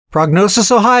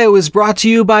Prognosis Ohio is brought to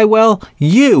you by, well,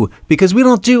 you, because we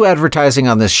don't do advertising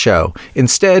on this show.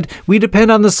 Instead, we depend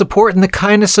on the support and the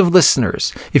kindness of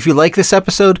listeners. If you like this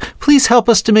episode, please help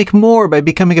us to make more by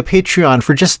becoming a Patreon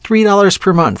for just $3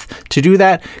 per month. To do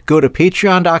that, go to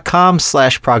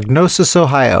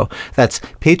patreon.com/prognosisohio. That's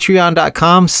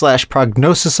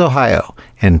patreon.com/prognosisohio.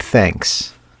 And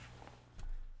thanks.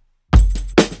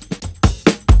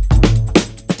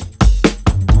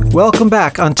 Welcome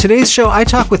back. On today's show, I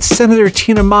talk with Senator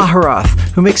Tina Maharath,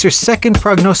 who makes her second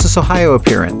Prognosis Ohio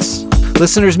appearance.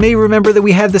 Listeners may remember that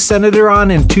we had the senator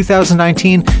on in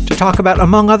 2019 to talk about,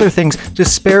 among other things,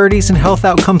 disparities in health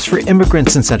outcomes for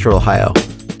immigrants in Central Ohio.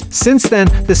 Since then,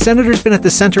 the senator's been at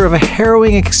the center of a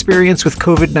harrowing experience with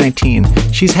COVID-19.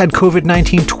 She's had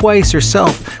COVID-19 twice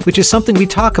herself, which is something we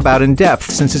talk about in depth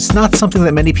since it's not something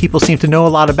that many people seem to know a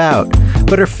lot about.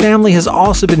 But her family has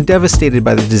also been devastated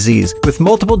by the disease, with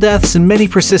multiple deaths and many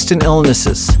persistent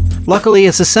illnesses. Luckily,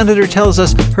 as the senator tells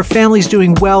us, her family's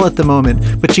doing well at the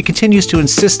moment, but she continues to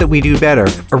insist that we do better,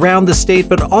 around the state,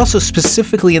 but also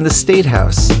specifically in the State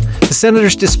House. The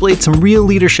senator's displayed some real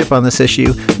leadership on this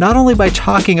issue, not only by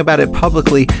talking about it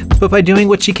publicly, but by doing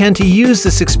what she can to use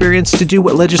this experience to do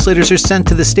what legislators are sent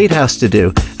to the State House to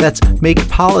do. That's make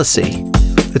policy.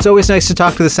 It's always nice to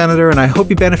talk to the senator, and I hope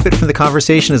you benefit from the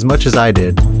conversation as much as I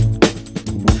did.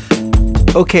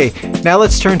 Okay, now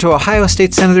let's turn to Ohio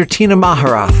State Senator Tina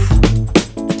Maharath.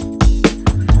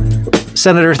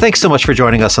 Senator, thanks so much for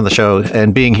joining us on the show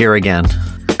and being here again.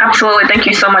 Absolutely. Thank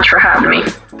you so much for having me.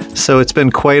 So it's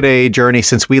been quite a journey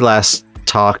since we last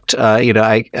talked.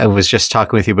 I was just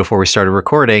talking with you before we started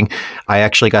recording. I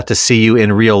actually got to see you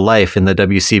in real life in the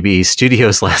WCB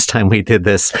studios last time we did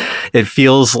this. It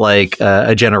feels like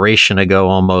a generation ago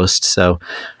almost. So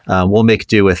we'll make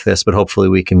do with this, but hopefully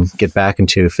we can get back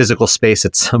into physical space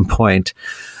at some point.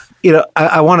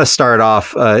 I want to start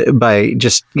off by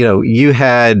just, you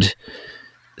had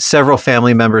several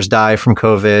family members die from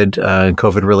COVID,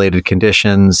 COVID-related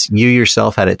conditions. You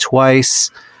yourself had it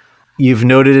twice. You've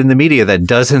noted in the media that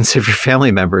dozens of your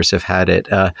family members have had it.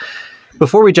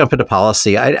 Before we jump into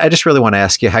policy, I just really want to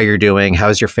ask you how you're doing.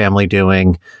 How's your family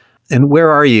doing? And where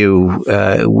are you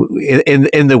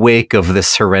in the wake of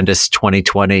this horrendous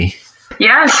 2020?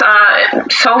 Yes,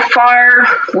 so far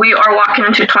we are walking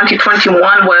into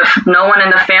 2021 with no one in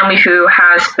the family who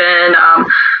has been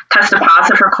tested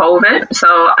positive for COVID.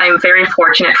 So I'm very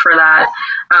fortunate for that.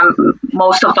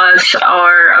 Most of us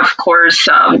are, of course,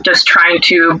 just trying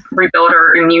to rebuild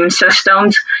our immune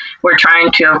systems. We're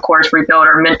trying to, of course, rebuild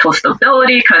our mental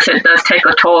stability because it does take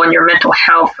a toll on your mental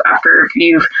health after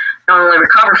you've not only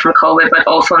recovered from COVID, but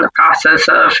also in the process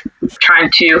of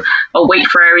trying to wait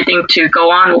for everything to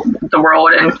go on with the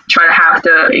world and try to have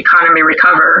the economy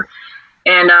recover.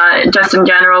 And just in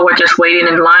general, we're just waiting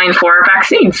in line for our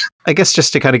vaccines. I guess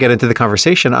just to kind of get into the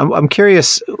conversation, I'm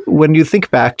curious, when you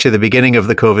think back to the beginning of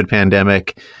the COVID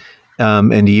pandemic,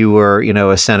 and you were,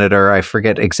 a senator, I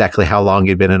forget exactly how long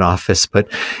you'd been in office, but,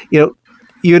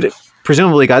 you'd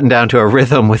presumably gotten down to a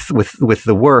rhythm with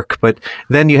the work, but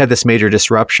then you had this major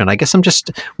disruption. I guess I'm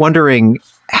just wondering,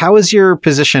 how is your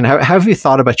position? How have you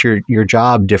thought about your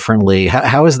job differently?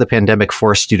 How has the pandemic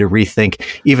forced you to rethink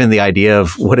even the idea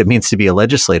of what it means to be a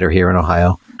legislator here in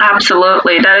Ohio?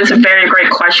 Absolutely. That is a very great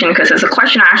question because it's a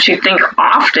question I actually think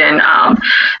often.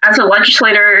 As a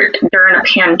legislator during a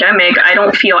pandemic, I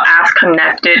don't feel as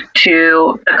connected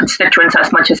to the constituents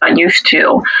as much as I used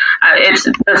to. It's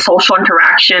the social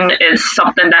interaction is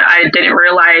something that I didn't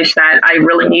realize that I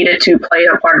really needed to play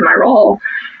a part of my role.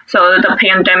 So the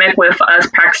pandemic, with us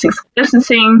practicing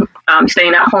distancing,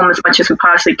 staying at home as much as we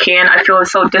possibly can, I feel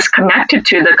so disconnected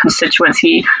to the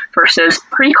constituency versus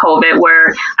pre-COVID,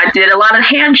 where I did a lot of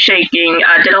handshaking,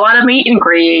 did a lot of meet and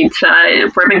greets,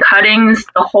 ribbon cuttings,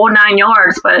 the whole 9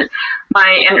 yards. But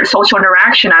my social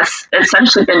interaction has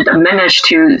essentially been diminished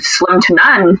to slim to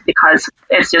none because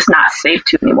it's just not safe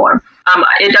to anymore.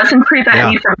 It doesn't prevent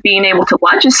me from being able to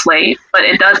legislate, but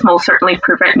it does most certainly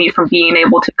prevent me from being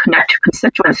able to connect to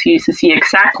constituencies to see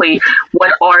exactly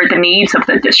what are the needs of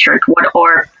the district, what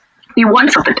are the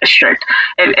wants of the district.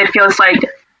 It feels like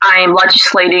I'm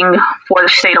legislating for the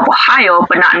state of Ohio,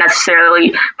 but not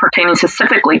necessarily pertaining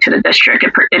specifically to the district.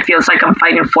 It feels like I'm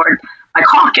fighting for my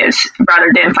caucus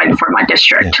rather than fighting for my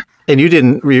district. Yeah. And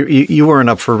you weren't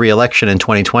up for re-election in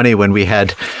 2020 when we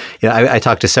had, I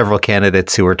talked to several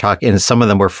candidates who were talking, and some of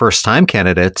them were first-time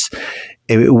candidates.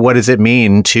 What does it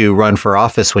mean to run for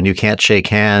office when you can't shake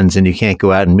hands and you can't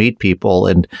go out and meet people?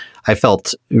 And I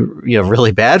felt,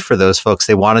 really bad for those folks.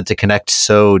 They wanted to connect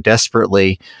so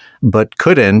desperately, but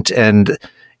couldn't. And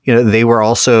they were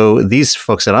also, these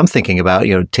folks that I'm thinking about,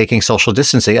 taking social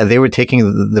distancing, they were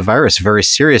taking the virus very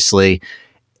seriously.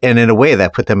 And in a way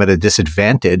that put them at a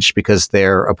disadvantage because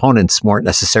their opponents weren't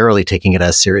necessarily taking it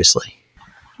as seriously.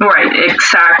 Right,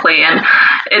 exactly. And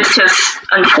it's just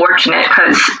unfortunate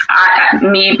because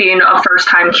me being a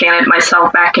first-time candidate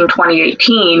myself back in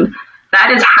 2018,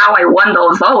 that is how I won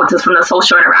those votes, is from the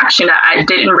social interaction that I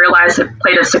didn't realize it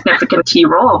played a significant key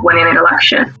role of winning an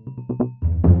election.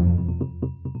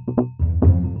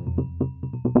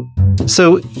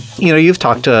 So, you've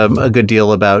talked a good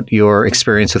deal about your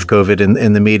experience with COVID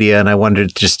in the media, and I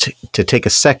wanted just to take a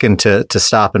second to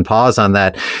stop and pause on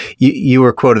that. You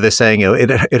were quoted as saying,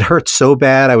 it hurt so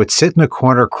bad, I would sit in a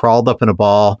corner, crawled up in a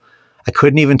ball. I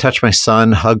couldn't even touch my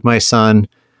son, hug my son.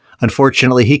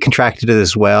 Unfortunately, he contracted it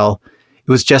as well.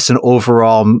 It was just an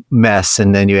overall mess.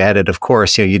 And then you added, of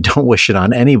course, you don't wish it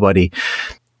on anybody.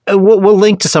 We'll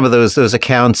link to some of those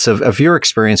accounts of your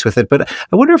experience with it. But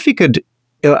I wonder if you could,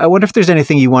 I wonder if there's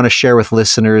anything you want to share with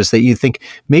listeners that you think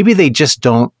maybe they just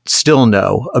don't still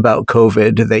know about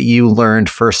COVID that you learned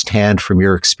firsthand from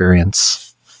your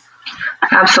experience.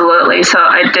 Absolutely. So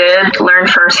I did learn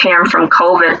firsthand from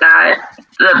COVID that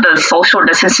the social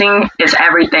distancing is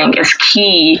everything, is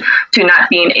key to not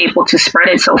being able to spread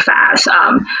it so fast.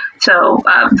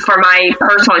 For my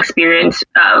personal experience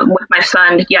with my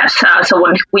son, yes. So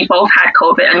when we both had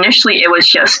COVID, initially it was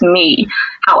just me.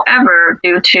 However,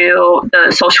 due to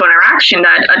the social interaction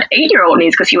that an 8-year-old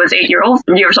needs, because he was 8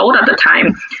 years old at the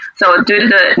time, so due to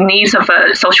the needs of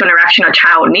a social interaction a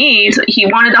child needs, he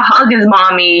wanted to hug his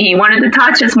mommy, he wanted to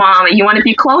touch his mommy, he wanted to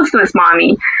be close to his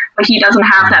mommy, but he doesn't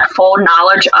have that full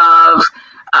knowledge of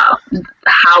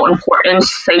how important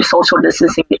safe social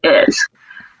distancing is.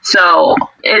 So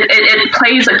it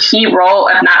plays a key role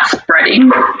of not spreading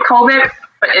COVID,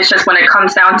 but it's just when it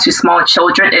comes down to small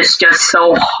children, it's just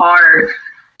so hard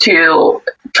to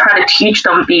try to teach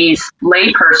them these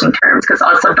layperson terms, because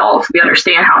us adults, we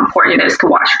understand how important it is to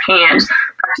wash your hands,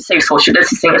 practice safe social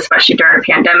distancing, especially during a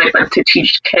pandemic, but to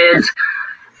teach kids,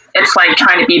 it's like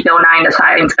trying to be Bill Nye the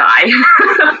Science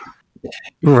Guy.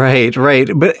 Right.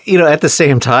 But, at the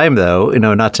same time, though,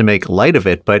 not to make light of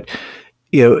it, but,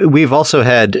 we've also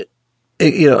had,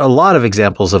 a lot of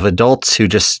examples of adults who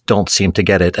just don't seem to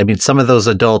get it. I mean, some of those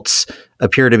adults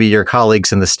appear to be your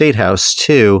colleagues in the State House,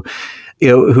 too,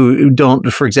 who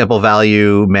don't, for example,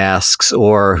 value masks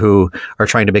or who are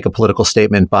trying to make a political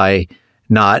statement by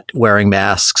not wearing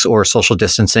masks or social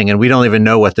distancing. And we don't even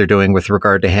know what they're doing with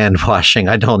regard to hand washing.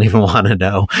 I don't even want to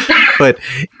know. But,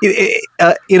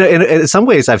 in some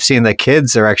ways, I've seen that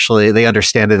kids are actually, they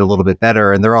understand it a little bit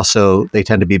better. And they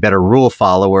tend to be better rule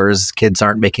followers. Kids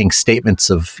aren't making statements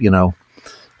of,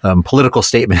 political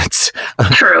statements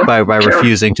by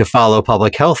refusing to follow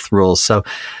public health rules. So,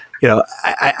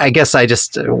 I guess I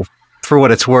just, for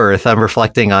what it's worth, I'm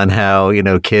reflecting on how,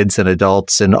 kids and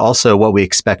adults and also what we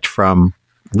expect from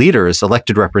leaders,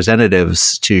 elected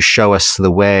representatives, to show us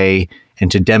the way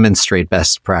and to demonstrate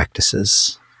best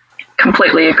practices.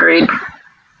 Completely agreed.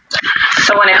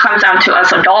 So when it comes down to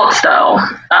us adults, though,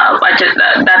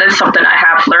 that is something I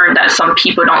have learned, that some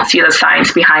people don't see the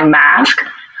science behind masks.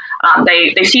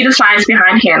 They see the science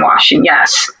behind hand washing,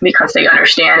 yes, because they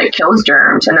understand it kills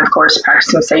germs. And of course,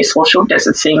 practicing safe social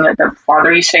distancing, the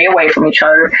farther you stay away from each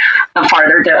other, the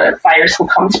farther the virus will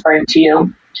come spread to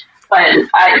you. But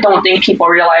I don't think people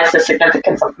realize the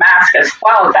significance of masks as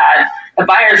well, that the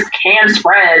virus can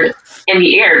spread in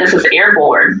the air. This is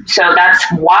airborne. So that's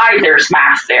why there's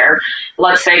masks there.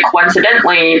 Let's say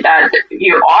coincidentally that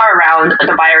you are around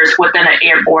the virus within an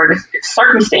airborne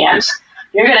circumstance,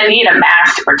 you're going to need a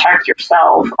mask to protect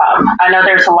yourself. I know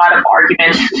there's a lot of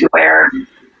arguments to where,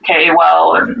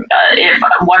 if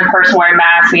one person wears a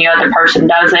mask and the other person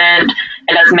doesn't,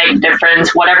 it doesn't make a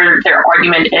difference, whatever their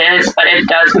argument is, but it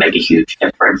does make a huge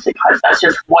difference, because that's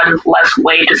just one less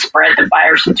way to spread the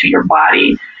virus into your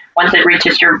body. Once it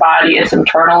reaches your body, it's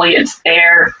internally, it's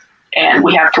there, and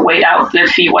we have to wait out to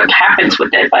see what happens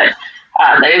with it. But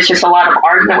there's just a lot of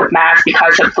argument with masks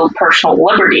because of the personal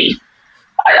liberty.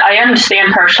 I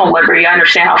understand personal liberty. I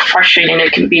understand how frustrating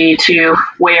it can be to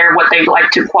wear what they like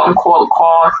to quote unquote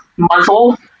call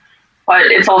muzzle, but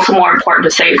it's also more important to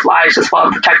save lives as well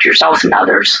and protect yourselves and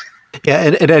others.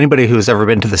 Yeah, and anybody who's ever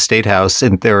been to the State House,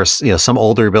 and there are some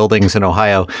older buildings in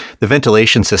Ohio, the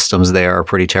ventilation systems there are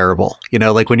pretty terrible.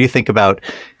 Like when you think about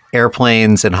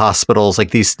airplanes and hospitals,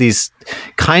 like these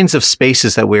kinds of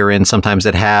spaces that we're in sometimes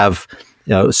that have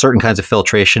certain kinds of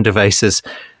filtration devices.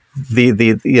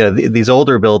 These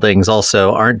older buildings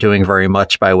also aren't doing very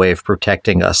much by way of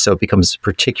protecting us, so it becomes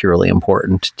particularly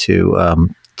important to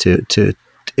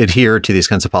adhere to these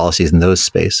kinds of policies in those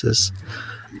spaces.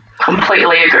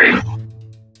 Completely agree.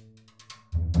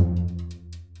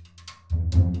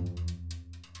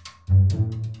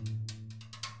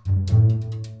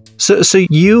 So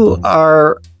you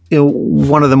are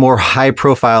one of the more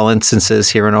high-profile instances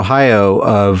here in Ohio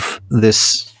of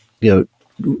this,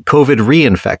 COVID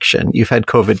reinfection. You've had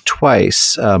COVID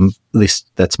twice, at least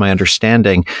that's my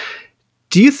understanding.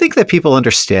 Do you think that people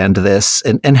understand this?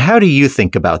 And how do you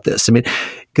think about this? I mean,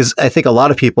 because I think a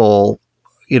lot of people,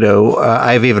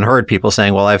 I've even heard people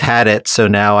saying, well, I've had it, so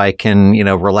now I can,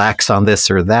 relax on this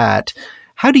or that.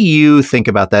 How do you think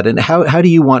about that? And how do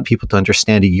you want people to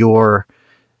understand your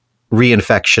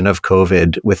reinfection of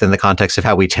COVID within the context of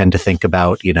how we tend to think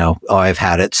about, I've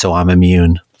had it, so I'm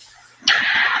immune?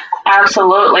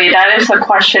 Absolutely. That is a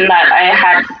question that I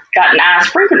had gotten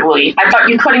asked frequently. I thought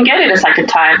you couldn't get it a second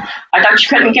time. I thought you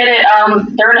couldn't get it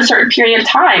during a certain period of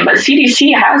time. But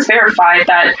CDC has verified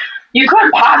that you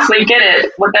could possibly get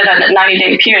it within a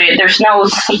 90-day period. There's no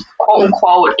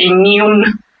quote-unquote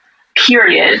immune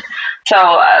period. So,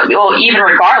 even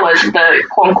regardless of the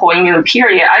quote-unquote immune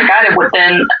period, I got it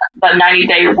within the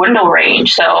 90-day window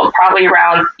range. So probably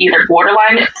around either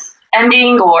borderline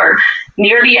ending or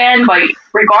near the end, but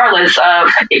regardless of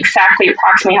exactly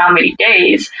approximately how many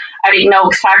days, I didn't know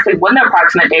exactly when the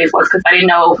approximate days was because I didn't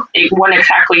know when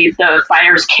exactly the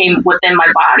virus came within my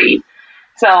body.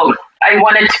 So I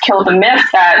wanted to kill the myth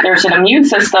that there's an immune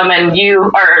system and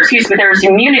there's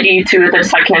immunity to the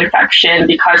second infection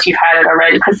because you've had it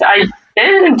already, because I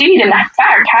did indeed, in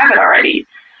fact, have it already.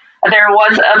 There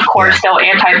was, of course, still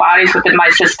antibodies within my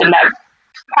system that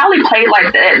probably played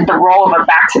like the role of a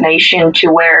vaccination,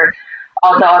 to where,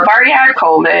 although I've already had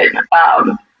COVID,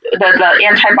 the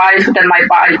antibodies within my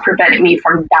body prevented me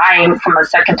from dying from a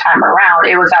second time around.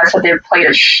 It was as if they played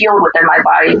a shield within my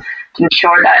body to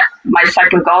ensure that my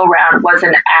second go around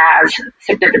wasn't as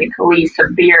significantly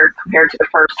severe compared to the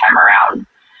first time around.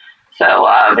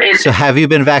 So have you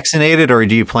been vaccinated, or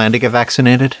do you plan to get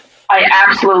vaccinated? I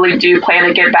absolutely do plan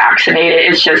to get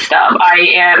vaccinated. It's just I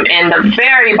am in the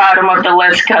very bottom of the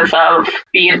list because of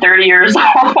being 30 years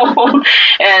old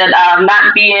and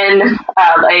not being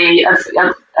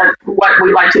what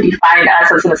we like to define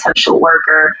as an essential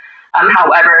worker.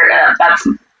 However, that's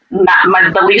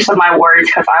not the least of my worries,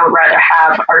 because I would rather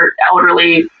have our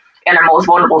elderly and our most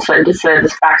vulnerable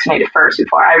citizens vaccinated first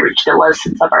before I reach the list,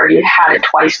 since I've already had it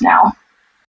twice now.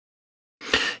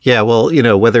 Yeah, well,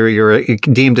 whether you're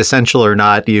deemed essential or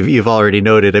not, you've already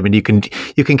noted. I mean, you can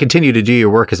continue to do your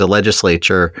work as a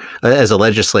legislator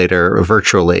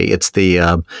virtually. It's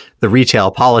the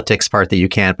retail politics part that you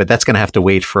can't, but that's going to have to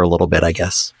wait for a little bit, I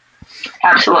guess.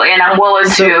 Absolutely, and I'm willing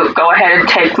to go ahead and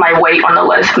take my weight on the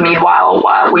list. Meanwhile,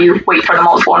 while we wait for the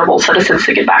most vulnerable citizens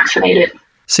to get vaccinated.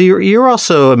 So you're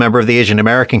also a member of the Asian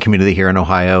American community here in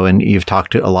Ohio, and you've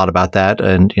talked a lot about that.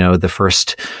 And the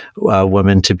first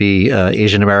woman to be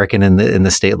Asian American in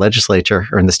the state legislature,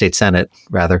 or in the state Senate,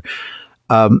 rather.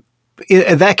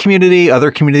 That community, other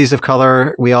communities of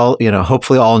color, we all,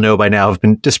 hopefully all know by now, have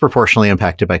been disproportionately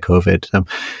impacted by COVID.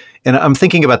 And I'm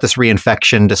thinking about this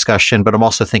reinfection discussion, but I'm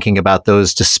also thinking about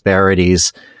those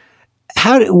disparities.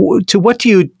 To what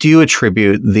do you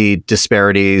attribute the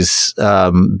disparities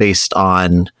based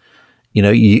on,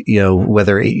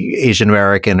 whether Asian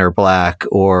American or Black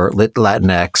or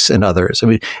Latinx and others? I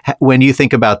mean, when you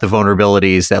think about the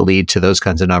vulnerabilities that lead to those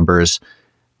kinds of numbers,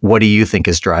 what do you think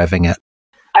is driving it?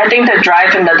 I think that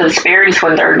driving the disparities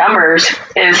with their numbers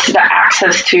is the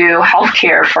access to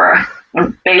healthcare for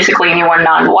basically anyone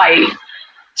non-white.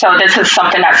 So this is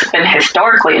something that's been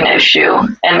historically an issue.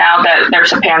 And now that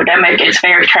there's a pandemic, it's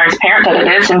very transparent that it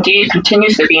is indeed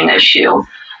continues to be an issue.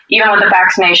 Even with the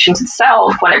vaccinations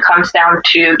itself, when it comes down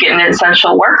to getting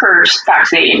essential workers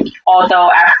vaccinated, although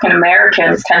African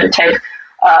Americans tend to take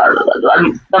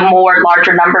the more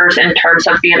larger numbers in terms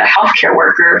of being a healthcare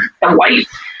worker, the white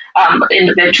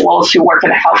individuals who work in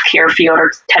the healthcare field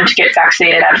tend to get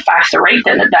vaccinated at a faster rate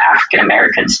than the African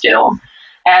Americans do.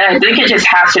 And I think it just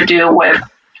has to do with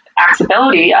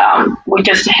accessibility. We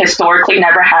just historically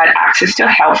never had access to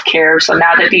healthcare. So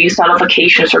now that these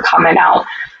notifications are coming out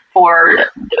for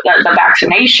the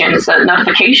vaccinations, the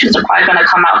notifications are probably going to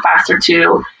come out faster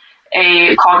to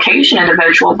a Caucasian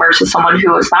individual versus someone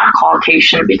who is not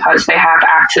Caucasian, because they have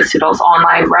access to those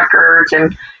online records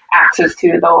and access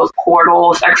to those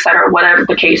portals, et cetera, whatever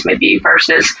the case may be,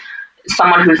 versus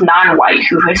someone who's non-white,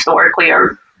 who historically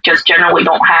or just generally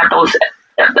don't have those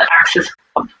the access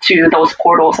to those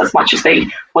portals as much as they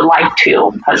would like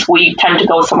to, because we tend to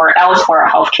go somewhere else for our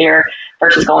healthcare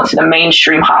versus going to the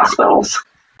mainstream hospitals.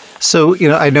 So,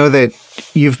 I know that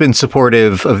you've been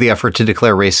supportive of the effort to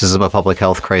declare racism a public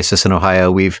health crisis in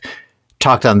Ohio. We've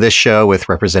talked on this show with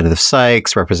Representative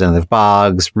Sykes, Representative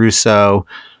Boggs, Russo,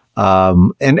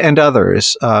 and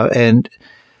others. And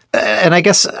I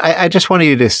guess I just wanted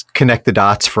you to connect the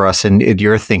dots for us and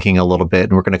your thinking a little bit.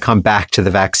 And we're going to come back to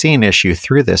the vaccine issue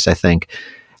through this, I think.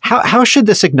 How should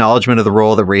this acknowledgement of the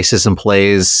role that racism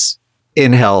plays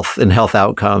in health and health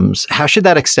outcomes, how should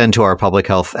that extend to our public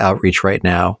health outreach right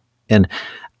now? And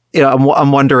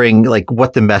I'm wondering, like,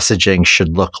 what the messaging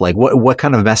should look like. What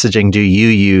kind of messaging do you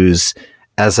use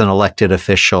as an elected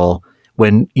official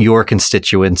when your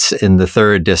constituents in the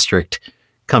 3rd district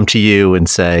come to you and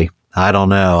say, I don't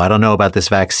know about this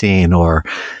vaccine, or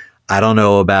I don't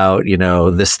know about,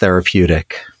 this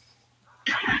therapeutic?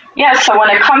 Yeah, so when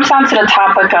it comes down to the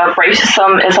topic of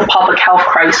racism is a public health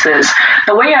crisis,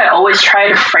 the way I always try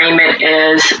to frame it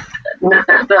is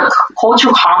the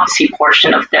cultural competency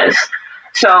portion of this.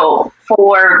 So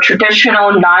for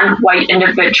traditional non-white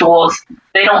individuals,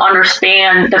 they don't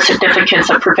understand the significance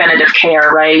of preventative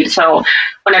care, right? So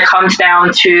when it comes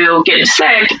down to getting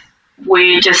sick,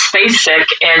 we just stay sick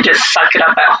and just suck it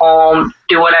up at home,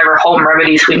 do whatever home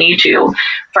remedies we need to,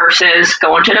 versus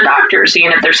going to the doctor,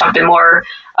 seeing if there's something more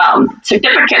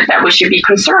significant that we should be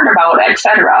concerned about,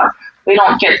 etc. We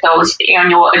don't get those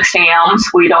annual exams.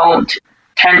 We don't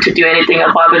tend to do anything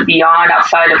above and beyond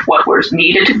outside of what we're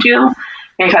needed to do,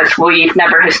 because we've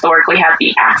never historically had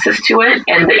the access to it,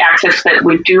 and the access that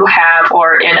we do have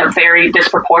are in a very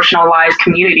disproportionalized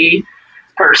community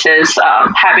versus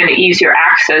having easier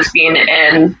access being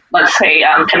in, let's say,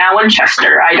 Canal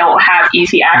Winchester. I don't have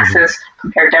easy access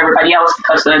compared to everybody else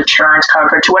because of insurance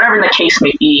coverage, whatever the case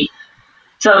may be.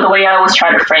 So the way I always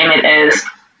try to frame it is,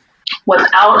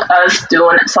 without us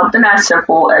doing something as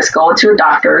simple as going to a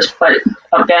doctor's, but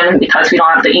again, because we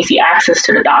don't have the easy access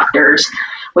to the doctors,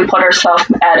 we put ourselves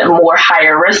at a more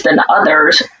higher risk than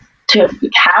others to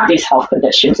have these health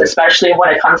conditions, especially when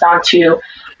it comes down to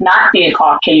not being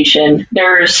Caucasian.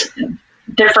 There's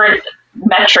different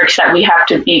metrics that we have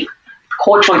to be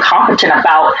culturally competent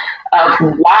about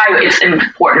of why it's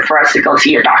important for us to go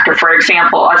see a doctor. For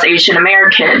example, as Asian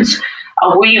Americans,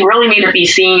 we really need to be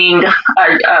seeing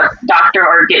a doctor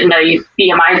or getting a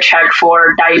BMI check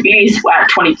for diabetes at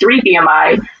 23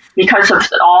 BMI because of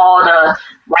all the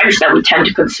rice that we tend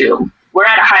to consume. We're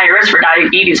at a higher risk for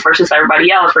diabetes versus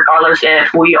everybody else, regardless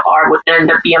if we are within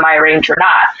the BMI range or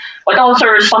not. But those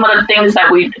are some of the things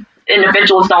that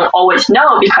individuals don't always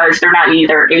know because they're not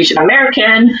either Asian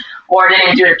American or they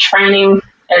didn't do the training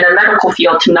in the medical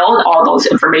field to know all those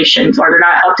information, or they're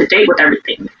not up to date with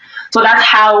everything. So that's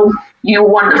how you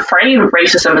want to frame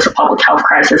racism as a public health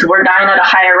crisis. We're dying at a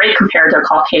higher rate compared to a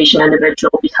Caucasian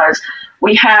individual because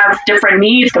we have different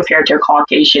needs compared to a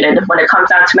Caucasian. And when it comes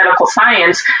down to medical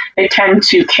science, they tend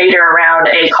to cater around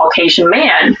a Caucasian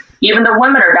man. Even the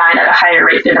women are dying at a higher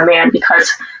rate than a man because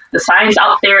the science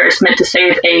out there is meant to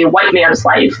save a white man's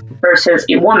life versus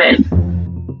a woman.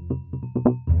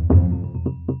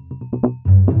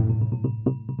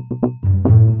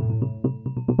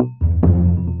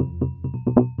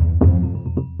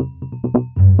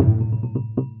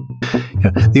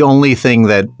 The only thing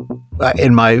that,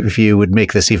 in my view, would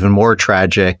make this even more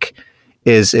tragic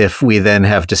is if we then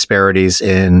have disparities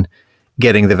in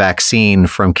getting the vaccine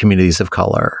from communities of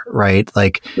color, right?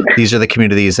 Like, these are the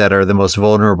communities that are the most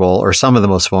vulnerable, or some of the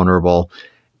most vulnerable,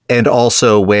 and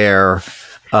also where,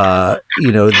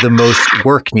 the most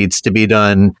work needs to be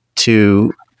done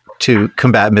to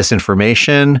combat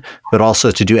misinformation, but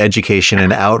also to do education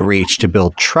and outreach to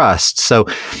build trust. So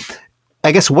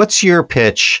I guess, what's your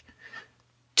pitch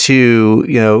to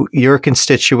your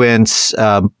constituents,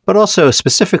 but also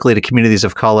specifically to communities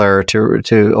of color, to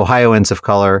Ohioans of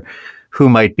color who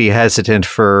might be hesitant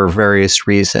for various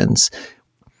reasons?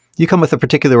 You come with a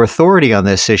particular authority on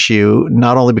this issue,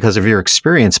 not only because of your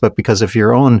experience, but because of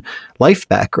your own life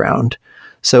background.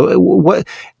 So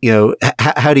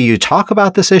how do you talk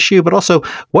about this issue, but also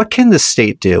what can the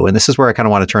state do? And this is where I kind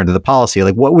of want to turn to the policy.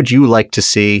 Like, what would you like to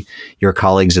see your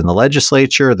colleagues in the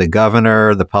legislature, the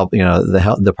governor,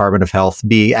 the Department of Health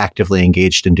be actively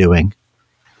engaged in doing?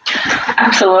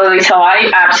 Absolutely. So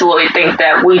I absolutely think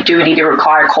that we do need to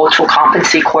require cultural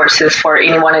competency courses for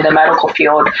anyone in the medical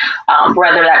field,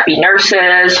 whether that be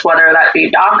nurses, whether that be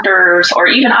doctors, or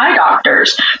even eye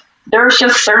doctors. There's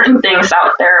just certain things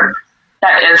out there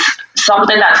that is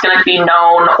something that's going to be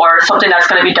known or something that's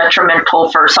going to be detrimental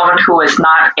for someone who is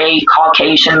not a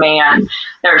Caucasian man.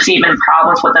 There's even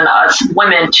problems within us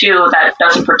women, too, that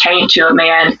doesn't pertain to a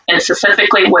man. And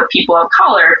specifically with people of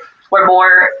color, we're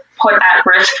more put at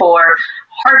risk for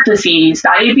heart disease,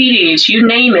 diabetes, you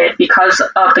name it, because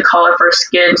of the color of our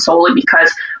skin, solely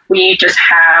because we just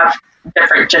have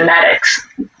different genetics.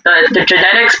 The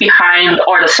genetics behind,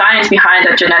 or the science behind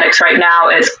the genetics right now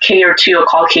is catered to a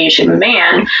Caucasian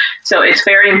man. So it's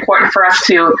very important for us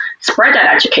to spread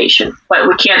that education. But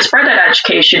we can't spread that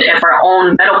education if our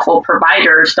own medical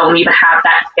providers don't even have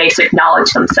that basic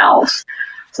knowledge themselves.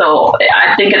 So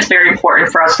I think it's very important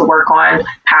for us to work on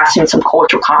passing some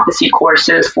cultural competency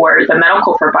courses for the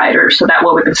medical providers, so that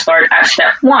way we can start at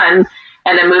step one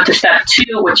and then move to step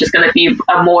two, which is going to be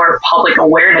a more public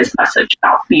awareness message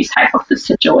about these type of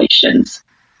situations.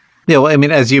 Yeah, well, I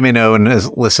mean, as you may know, and as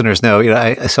listeners know,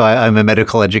 I'm a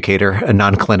medical educator, a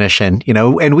non-clinician,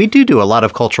 and we do a lot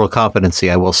of cultural competency,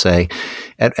 I will say,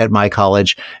 at my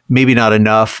college. Maybe not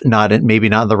enough, maybe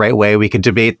not in the right way. We could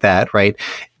debate that, right?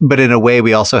 But in a way,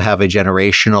 we also have a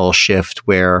generational shift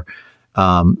where,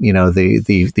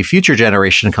 the future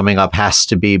generation coming up has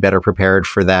to be better prepared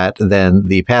for that than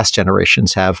the past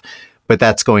generations have. But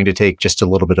that's going to take just a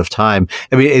little bit of time.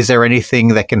 I mean, is there anything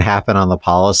that can happen on the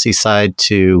policy side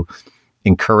to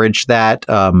encourage that?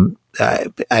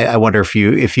 I wonder if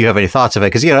you have any thoughts of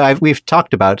it, because we've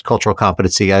talked about cultural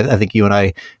competency. I think you and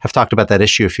I have talked about that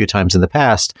issue a few times in the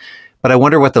past. But I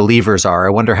wonder what the levers are. I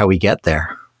wonder how we get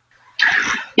there.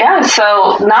 Yeah,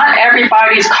 so not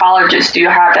everybody's colleges do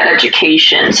have that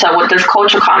education. So with this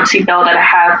cultural competency bill that I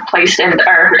have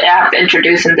have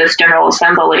introduced in this General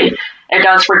Assembly, it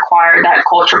does require that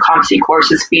cultural competency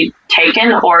courses be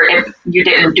taken, or if you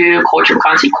didn't do cultural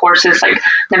competency courses, like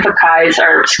codifies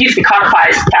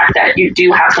the fact that you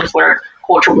do have some sort of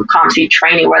cultural competency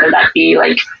training, whether that be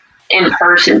like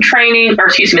in-person training, or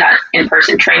not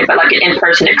in-person training, but like an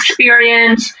in-person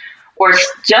experience, or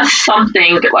just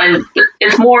something. And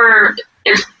it's more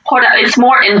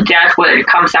in depth when it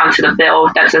comes down to the bill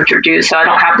that's introduced. So I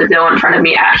don't have the bill in front of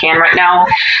me at hand right now,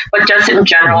 but just in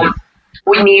general,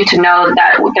 we need to know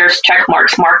that there's check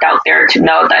marks marked out there to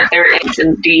know that there is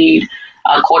indeed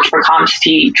cultural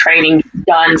competency training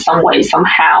done some way,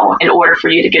 somehow, in order for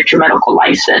you to get your medical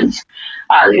license.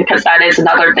 Because that is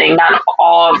another thing. Not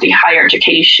all of the higher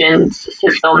education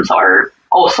systems are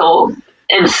also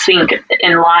in sync,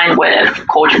 in line with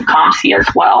cultural competency as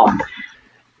well.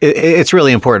 It's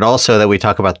really important also that we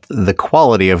talk about the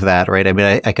quality of that, right? I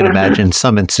mean, I can imagine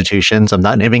some institutions, I'm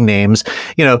not naming names,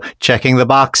 checking the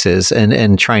boxes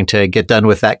and trying to get done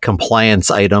with that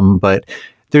compliance item. But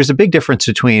there's a big difference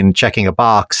between checking a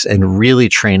box and really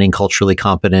training culturally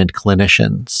competent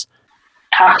clinicians.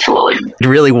 Absolutely.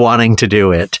 Really wanting to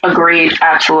do it. Agreed.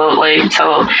 Absolutely.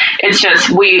 So it's just,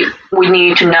 we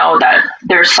need to know that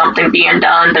there's something being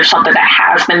done. There's something that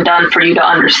has been done for you to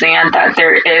understand that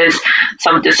there is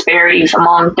some disparities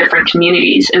among different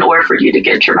communities in order for you to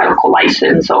get your medical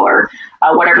license, or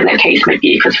whatever the case may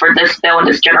be. Because for this bill in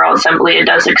this General Assembly, it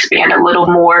does expand a little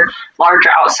more larger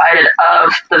outside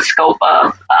of the scope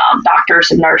of doctors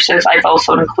and nurses. I've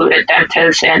also included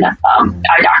dentists and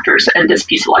eye doctors in this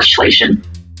piece of legislation.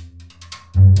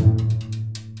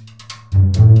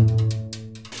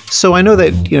 So I know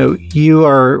that you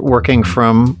are working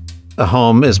from a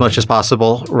home as much as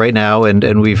possible right now,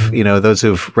 and we've those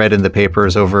who've read in the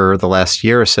papers over the last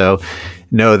year or so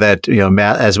know that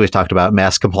as we've talked about,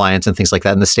 mask compliance and things like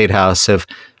that in the State House have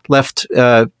left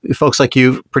folks like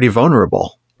you pretty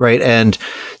vulnerable, right? And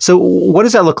so, what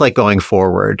does that look like going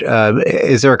forward?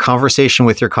 Is there a conversation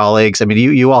with your colleagues? I mean,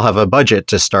 you all have a budget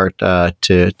to start to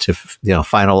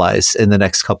finalize in the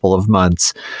next couple of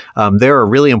months. There are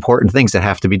really important things that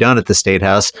have to be done at the State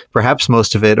House. Perhaps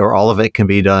most of it or all of it can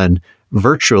be done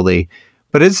virtually.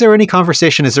 But is there any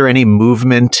conversation? Is there any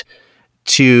movement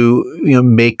to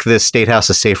make the State House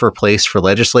a safer place for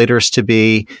legislators to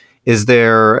be? Is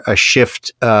there a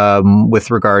shift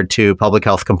with regard to public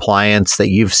health compliance that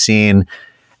you've seen?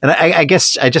 And I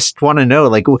guess I just want to know,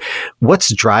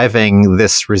 what's driving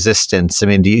this resistance? I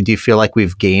mean, do you feel like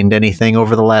we've gained anything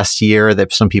over the last year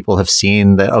that some people have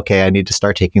seen that, okay, I need to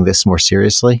start taking this more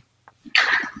seriously?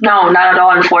 No, not at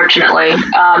all, unfortunately.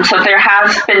 So there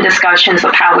has been discussions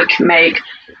of how we can make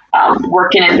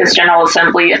working in this General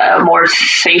Assembly a more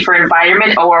safer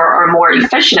environment or a more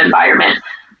efficient environment.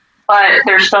 But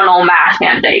there's still no mask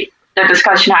mandate. The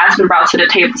discussion has been brought to the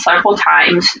table several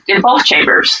times in both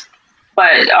chambers,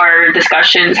 but our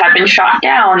discussions have been shot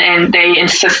down, and they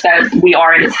insist that we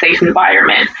are in a safe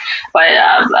environment. But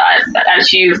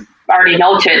as you already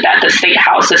noted, that the State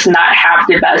House does not have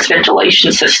the best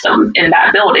ventilation system in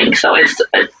that building, so it's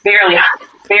a very,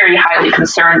 very highly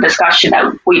concerned discussion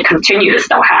that we continue to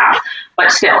still have,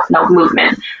 but still no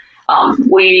movement.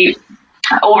 We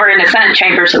over in the Senate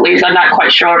chambers, at least, I'm not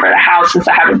quite sure over the House since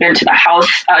I haven't been to the House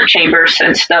chamber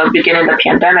since the beginning of the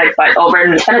pandemic, but over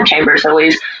in the Senate chambers, at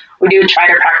least, we do try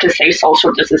to practice safe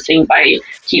social distancing by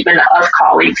keeping us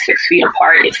colleagues 6 feet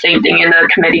apart. It's same thing in the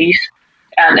committees.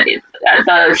 And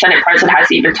the Senate president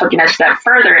has even taken a step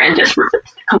further and just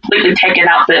completely taken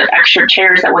out the extra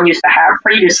chairs that one used to have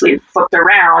previously, flipped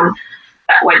around.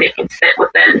 That way they can sit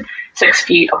within 6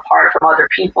 feet apart from other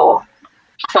people.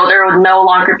 So there will no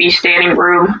longer be standing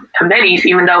room committees,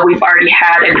 even though we've already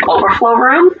had an overflow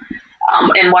room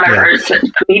in one of our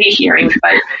committee hearings,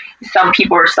 but some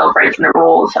people are still breaking the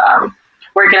rules.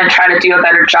 We're going to try to do a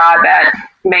better job at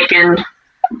making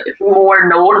more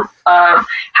note of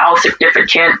how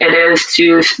significant it is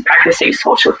to practice safe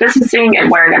social distancing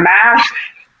and wearing a mask.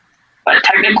 But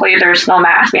technically, there's no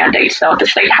mask mandate still at the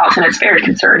State House, and it's very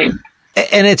concerning.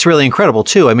 And it's really incredible,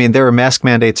 too. I mean, there are mask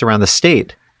mandates around the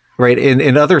state, right,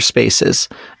 in other spaces.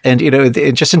 And,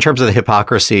 just in terms of the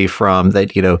hypocrisy from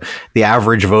that, the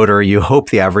average voter, you hope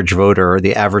the average voter or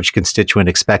the average constituent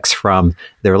expects from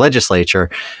their legislature.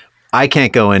 I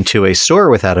can't go into a store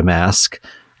without a mask,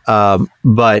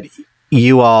 but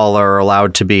you all are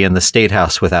allowed to be in the State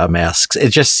House without masks. It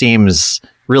just seems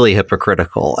really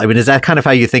hypocritical. I mean, is that kind of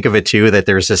how you think of it, too, that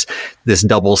there's this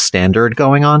double standard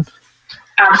going on?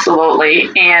 Absolutely.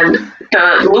 And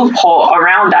the loophole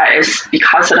around that is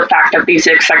because of the fact that these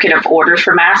executive orders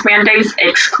for mask mandates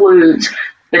excludes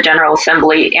the General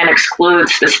Assembly and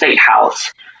excludes the State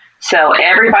House. So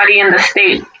everybody in the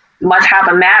state must have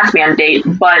a mask mandate,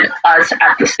 but us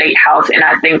at the State House. And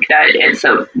I think that it's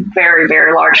a very,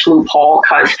 very large loophole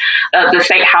because the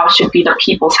State House should be the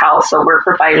people's house. So we're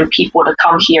providing people to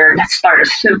come here and start a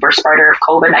super spreader of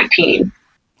COVID-19.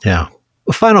 Yeah.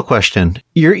 Final question.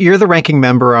 You're the ranking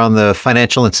member on the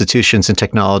Financial Institutions and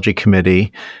Technology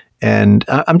Committee. And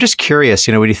I'm just curious,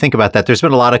 when you think about that, there's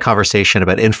been a lot of conversation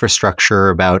about infrastructure,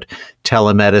 about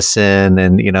telemedicine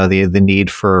and, the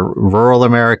need for rural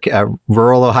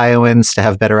Ohioans to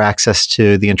have better access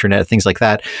to the internet, things like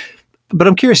that. But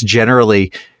I'm curious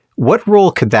generally, what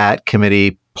role could that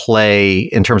committee play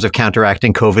in terms of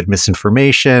counteracting COVID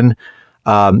misinformation,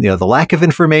 the lack of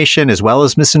information as well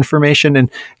as misinformation,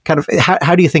 and kind of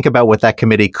how do you think about what that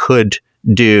committee could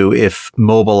do if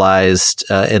mobilized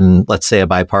in, let's say, a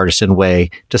bipartisan way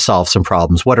to solve some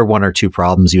problems? What are one or two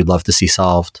problems you'd love to see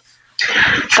solved?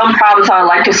 Some problems I would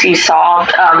like to see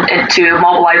solved and to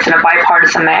mobilize in a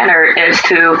bipartisan manner is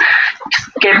to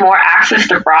give more access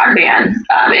to broadband.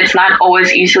 It's not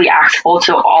always easily accessible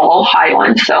to all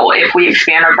Ohioans. So if we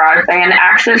expand our broadband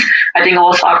access, I think it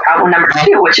will solve problem number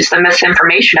 2, which is the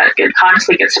misinformation that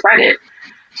constantly gets spreaded.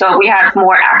 So we have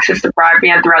more access to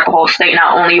broadband throughout the whole state.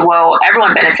 Not only will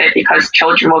everyone benefit because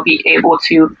children will be able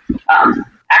to,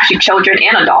 children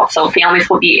and adults, so families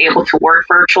will be able to work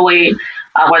virtually,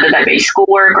 whether that be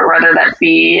schoolwork or whether that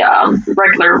be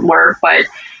regular work. But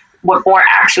with more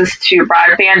access to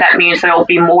broadband, that means there will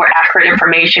be more accurate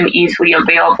information easily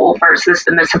available versus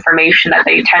the misinformation that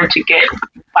they tend to get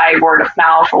by word of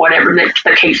mouth or whatever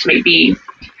the case may be.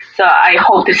 So I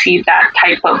hope to see that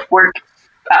type of work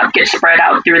get spread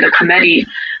out through the committee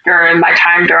during my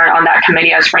time on that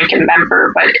committee as ranking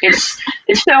member. But it's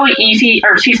still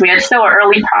it's still an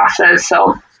early process.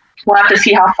 So we'll have to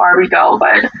see how far we go.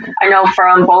 But I know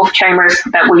from both chambers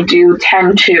that we do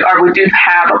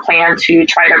have a plan to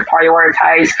try to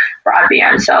prioritize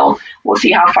broadband. So we'll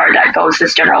see how far that goes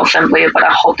this General Assembly, but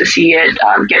I hope to see it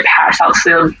get passed out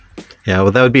soon. Yeah,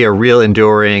 well, that would be a real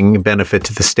enduring benefit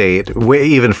to the state,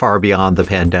 even far beyond the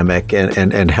pandemic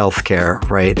and healthcare,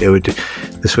 right?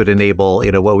 This would enable,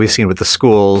 what we've seen with the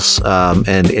schools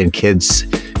and kids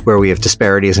where we have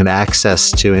disparities in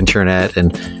access to internet,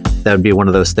 and that would be one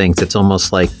of those things. It's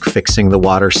almost like fixing the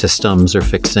water systems or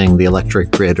fixing the electric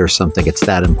grid or something. It's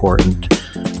that important.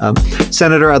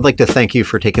 Senator, I'd like to thank you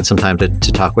for taking some time to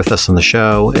talk with us on the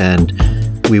show, and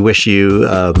we wish you,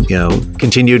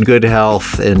 continued good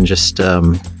health and just,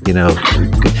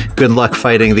 good luck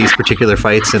fighting these particular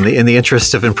fights in the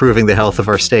interest of improving the health of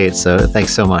our state. So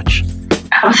thanks so much.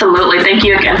 Absolutely. Thank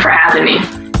you again for having me.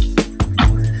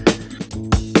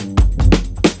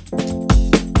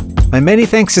 My many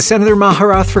thanks to Senator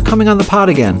Maharath for coming on the pod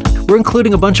again. We're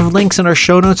including a bunch of links in our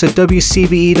show notes at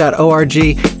wcbe.org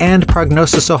and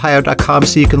prognosisohio.com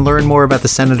so you can learn more about the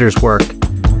senator's work.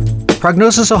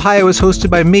 Prognosis Ohio is hosted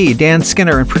by me, Dan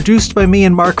Skinner, and produced by me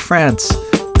and Mark France.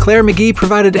 Claire McGee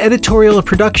provided editorial and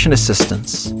production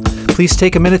assistance. Please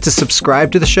take a minute to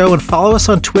subscribe to the show and follow us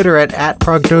on Twitter at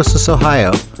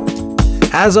 @PrognosisOhio.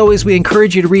 As always, we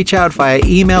encourage you to reach out via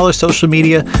email or social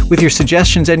media with your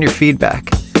suggestions and your feedback.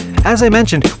 As I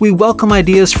mentioned, we welcome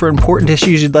ideas for important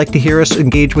issues you'd like to hear us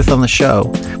engage with on the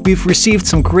show. We've received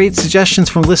some great suggestions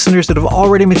from listeners that have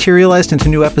already materialized into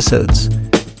new episodes.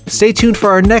 Stay tuned for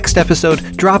our next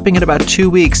episode, dropping in about 2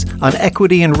 weeks, on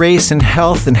equity and race and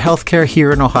health and healthcare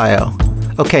here in Ohio.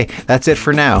 Okay, that's it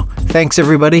for now. Thanks,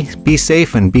 everybody. Be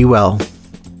safe and be well.